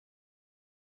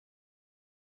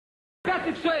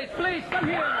Patrick Swayze, please, come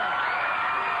here.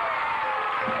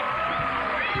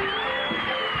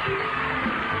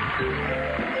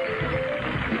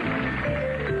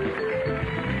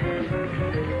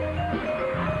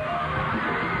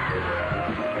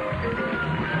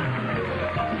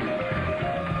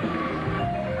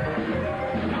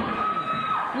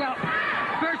 Well,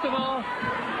 first of all,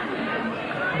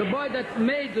 the boy that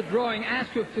made the drawing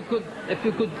asked you if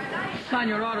you could sign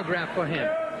your autograph for him.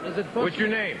 Is it possible? What's your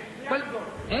name? Well,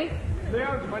 eh?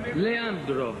 Leandro, my name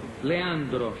Leandro.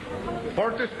 Leandro.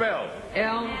 Forte spell.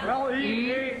 Leandro.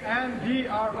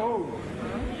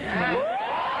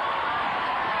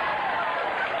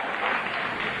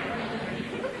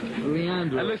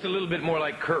 Leandro. That looks a little bit more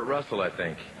like Kurt Russell, I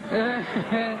think.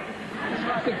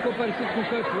 Você ficou parecido com o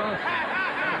Kurt Russell.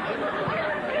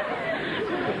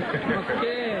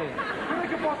 Ok. Como é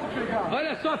que eu posso pegar?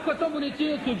 Olha só, ficou tão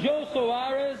bonitinho que o Joe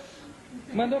Soares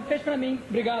fez pra mim.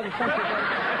 Obrigado.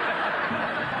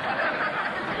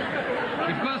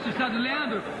 Ficou assustado,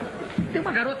 Leandro? Tem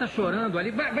uma garota chorando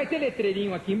ali. Vai ter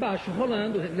letreirinho aqui embaixo,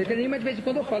 rolando. Letreirinho, mas de vez em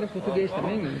quando eu falo em português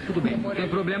também. Tudo bem, não tem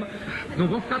problema. Não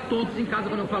vão ficar todos em casa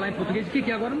quando eu falar em português. O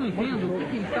que é agora? Eu não entendo. O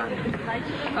que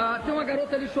tá? Tem uma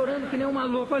garota ali chorando que nem uma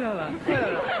louca. Olha lá. Olha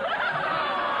lá.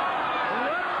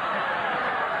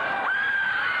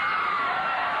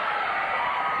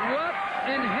 What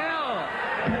in hell?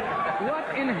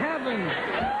 What in heaven?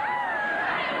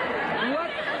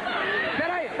 What?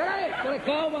 Peraí,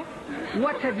 calma.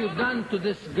 What have you done to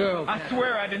this girl? I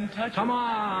swear I didn't touch her. Come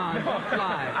on, don't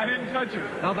fly. I didn't touch her.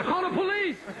 Now, call the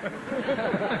police.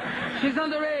 She's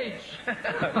underage.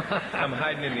 I'm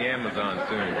hiding in the Amazon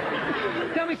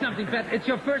soon. Tell me something, Pat. It's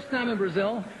your first time in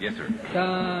Brazil? Yes, sir.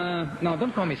 No,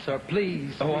 don't call me sir,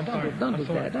 please. Oh, I'm sorry. Don't do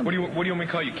sorry. that. What do you want me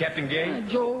to call you, Captain Gay?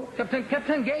 Joe,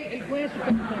 Captain Gay. Ele conhece o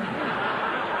Captain Gay.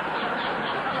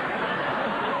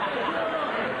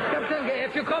 Captain Gay.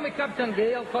 If you call me Captain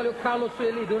Gay, I'll call you Carlos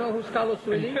Sueli. Do you know who's Carlos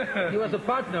Sueli? He was a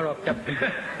partner of Captain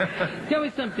Gay. Tell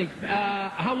me something.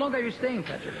 How long are you staying,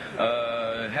 Patrick?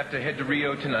 Have to head to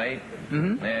Rio tonight,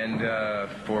 and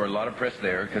for a lot of press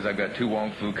there, because I've got 2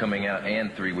 Wong Fu coming out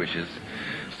and 3 Wishes.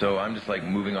 So I'm just like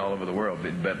moving all over the world.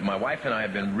 But my wife and I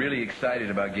have been really excited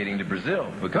about getting to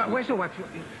Brazil. Because Where's your wife?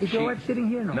 Is your wife sitting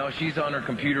here? No, she's on her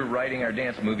computer writing our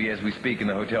dance movie as we speak in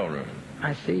the hotel room.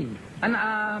 I see. And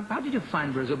how did you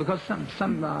find Brazil? Because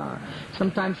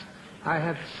sometimes I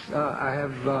have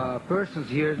persons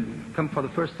here come for the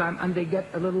first time and they get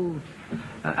a little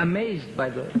amazed by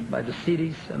the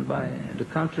cities and by the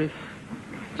country.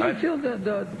 Do you feel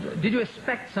did you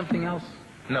expect something else?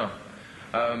 No.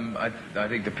 I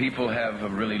think the people have a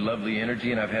really lovely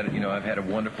energy, and I've had a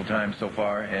wonderful time so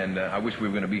far, and I wish we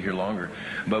were going to be here longer.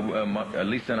 But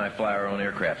Lisa and I fly our own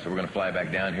aircraft, so we're going to fly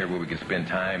back down here where we can spend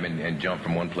time and jump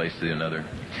from one place to another.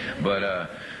 But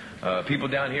people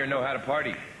down here know how to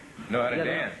party, know how to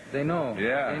dance. They know.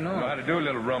 Yeah, they know how to do a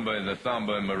little rumba and the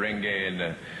samba and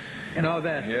merengue and all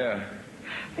that. Yeah.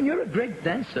 And you're a great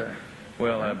dancer.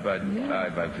 Well,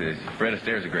 Fred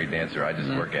Astaire's a great dancer. I just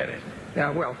work at it. Yeah,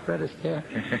 well, Fred Astaire.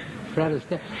 Fred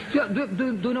Astaire.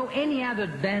 Do you know any other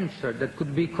dancer that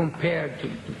could be compared to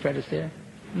Fred Astaire?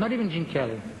 Not even Gene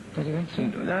Kelly. Don't you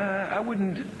think so? I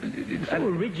wouldn't. So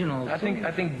original. I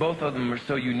think both of them are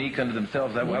so unique unto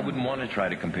themselves. I wouldn't want to try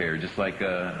to compare. Just like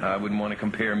I wouldn't want to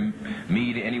compare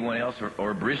me to anyone else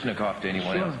or Baryshnikov to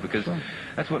anyone else, because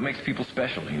that's what makes people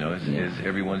special. You know, is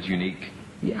everyone's unique.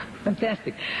 Yeah,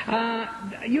 fantastic.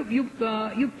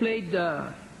 You played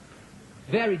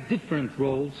very different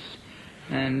roles,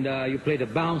 and you played a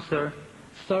bouncer,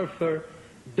 surfer,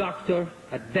 doctor,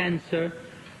 a dancer.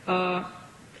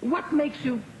 What makes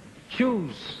you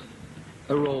choose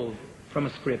a role from a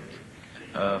script?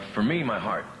 For me, my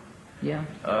heart. Yeah.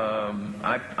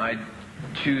 I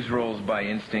choose roles by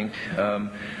instinct.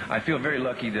 I feel very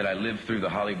lucky that I lived through the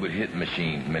Hollywood hit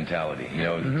machine mentality, you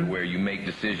know, where you make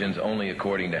decisions only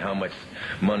according to how much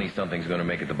money something's going to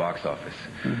make at the box office.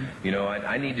 You know,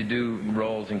 I need to do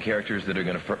roles and characters that are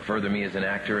going to further me as an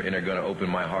actor and are going to open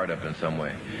my heart up in some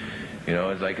way. You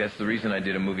know, it's like that's the reason I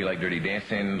did a movie like Dirty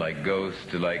Dancing, like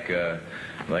Ghost, like Tu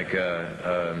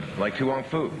Wong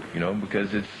Fu. You know,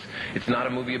 because it's not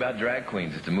a movie about drag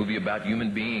queens. It's a movie about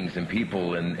human beings and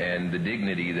people and the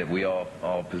dignity that we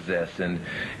all possess. And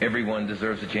everyone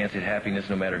deserves a chance at happiness,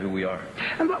 no matter who we are.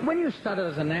 And when you started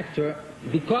as an actor,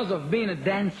 because of being a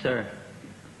dancer,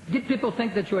 did people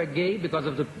think that you were gay because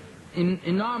of the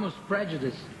enormous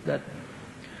prejudice that?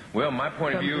 Well, my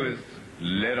point of view is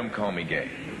let them call me gay.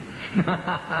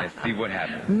 And see what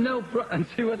happens. And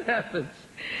see what happens.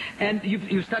 And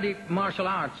you study martial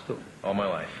arts too? All my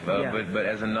life. But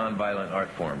as a non-violent art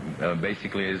form.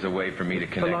 Basically as a way for me to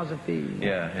connect. Philosophy.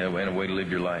 Yeah, and a way to live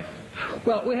your life.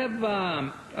 Well, we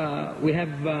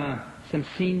have some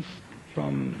scenes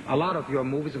from a lot of your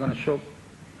movies. We're going to show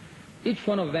each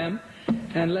one of them.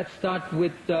 And let's start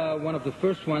with one of the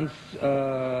first ones,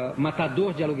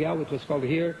 Matador de Aluguel, it was called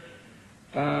here.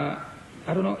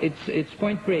 I don't know, it's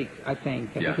Point Break, I think.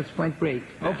 I think it's Point Break.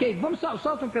 Yeah. Ok, vamos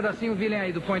solta pedacinho, Villain,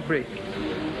 aí do Point Break.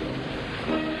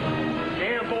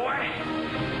 Damn, boy.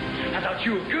 I thought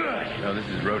you were good. No, this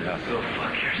is Roadhouse. Go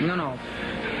fuck yourself. No.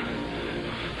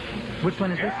 Which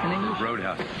one is this in English?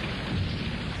 Roadhouse.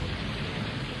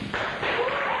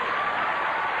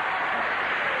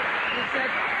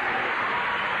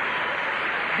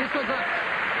 This was a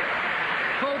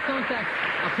full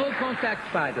contact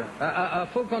fight. A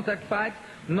full contact fight,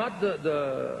 not to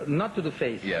the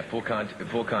face. Yeah, full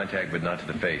contact, but not to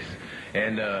the face.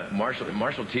 And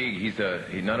Marshall Teague,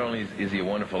 he not only is he a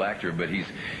wonderful actor, but he's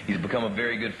become a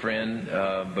very good friend.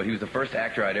 But he was the first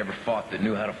actor I'd ever fought that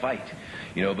knew how to fight.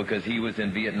 You know, because he was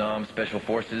in Vietnam Special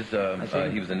Forces.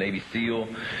 He was a Navy SEAL.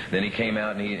 Then he came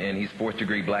out and he's 4th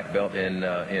degree black belt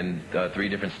in 3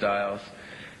 different styles.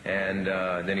 And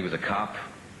then he was a cop.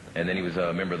 And then he was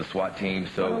a member of the SWAT team.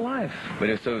 So, what a life. But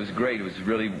it was great. It was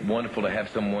really wonderful to have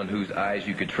someone whose eyes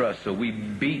you could trust. So we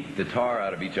beat the tar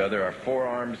out of each other. Our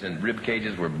forearms and rib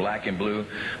cages were black and blue,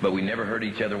 but we never hurt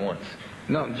each other once.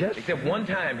 No, just... Except one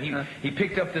time, he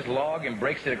picked up this log and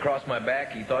breaks it across my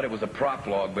back. He thought it was a prop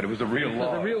log, but it was a real log.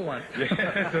 It was a real one.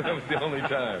 Yeah, so that was the only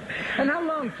time. And how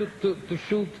long to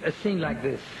shoot a scene like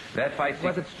this? That fight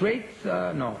was it straight?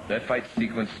 No. That fight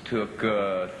sequence took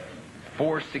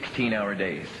 4 16-hour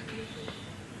days.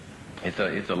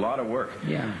 It's a lot of work.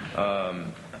 Yeah.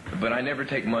 But I never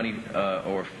take money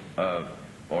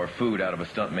or food out of a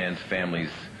stuntman's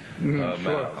family's mouths.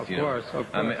 Of course.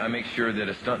 I make sure that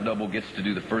a stunt double gets to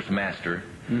do the first master,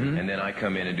 and then I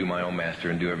come in and do my own master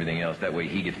and do everything else. That way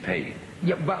he gets paid.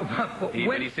 Yeah, but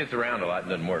he sits around a lot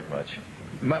and doesn't work much.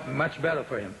 Much better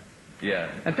for him. Yeah.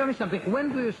 And tell me something.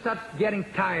 When do you start getting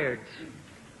tired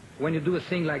when you do a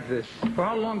scene like this? For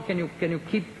how long can you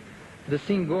keep the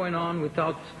scene going on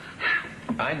without...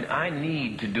 I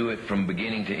need to do it from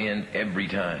beginning to end every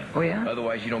time. Oh yeah.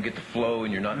 Otherwise, you don't get the flow,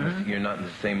 and you're not in the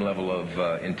same level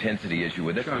of intensity as you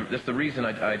would. That's the reason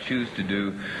I choose to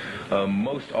do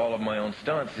most all of my own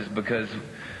stunts, is because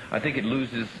I think it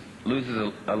loses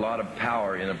a lot of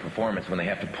power in a performance when they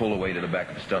have to pull away to the back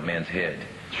of a stuntman's head.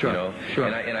 Sure. You know? Sure.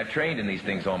 And I've trained in these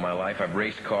things all my life. I've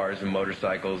raced cars and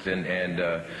motorcycles and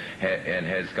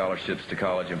had scholarships to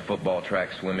college in football,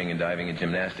 track, swimming, and diving and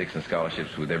gymnastics, and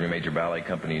scholarships with every major ballet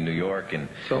company in New York. And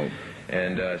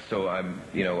so I'm,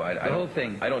 you know, the whole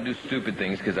thing. I don't do stupid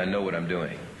things because I know what I'm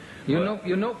doing. You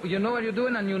know what you're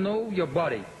doing, and you know your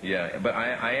body. Yeah, but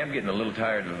I am getting a little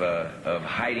tired of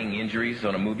hiding injuries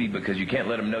on a movie, because you can't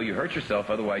let them know you hurt yourself,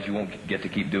 otherwise you won't get to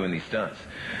keep doing these stunts.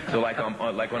 So like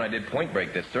when I did Point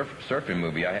Break, that surfing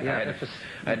movie, I had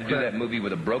to do that movie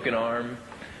with a broken arm,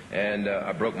 and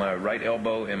I broke my right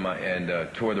elbow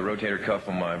and tore the rotator cuff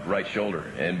on my right shoulder.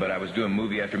 But I was doing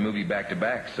movie after movie back to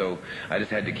back, so I just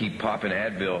had to keep popping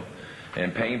Advil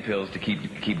and pain pills to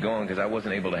keep going, because I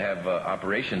wasn't able to have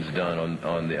operations done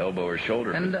on the elbow or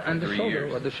shoulder for 3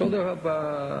 years. The shoulder,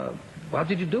 how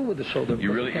did you do with the shoulder?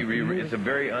 It's a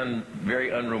very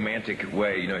unromantic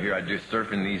way. You know, here I do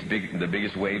surfing the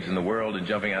biggest waves in the world and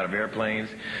jumping out of airplanes.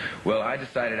 Well, I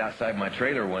decided outside my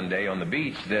trailer one day on the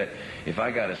beach that if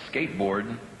I got a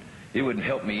skateboard, it would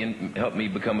help me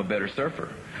become a better surfer.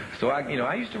 So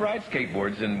I used to ride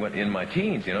skateboards in my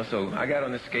teens. You know, so I got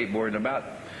on this skateboard, and about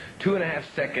 2.5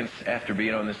 seconds after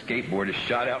being on the skateboard, it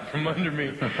shot out from under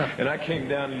me, and I came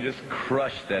down and just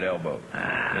crushed that elbow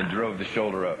and drove the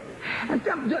shoulder up. And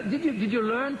did you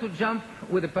learn to jump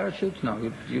with a parachute? No,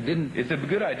 you didn't. It's a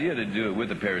good idea to do it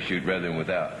with a parachute rather than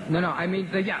without. No, I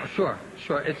mean, yeah, sure.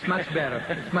 It's much better.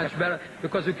 It's much better,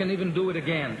 because you can even do it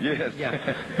again. Yes.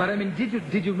 Yeah. But I mean,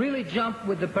 did you really jump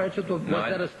with the parachute, or was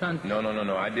that a stunt?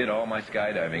 No. I did all my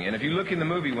skydiving, and if you look in the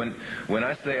movie, when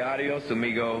I say adios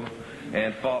amigo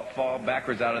and fall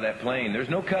backwards out of that plane, there's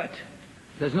no cut.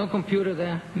 There's no computer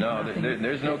there? No,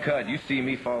 there's no cut. You see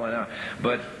me falling out.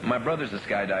 But my brother's a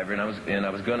skydiver, and I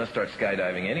was going to start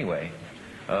skydiving anyway.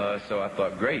 So I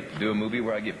thought, great, do a movie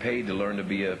where I get paid to learn to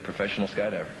be a professional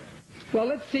skydiver. Well,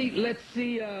 let's see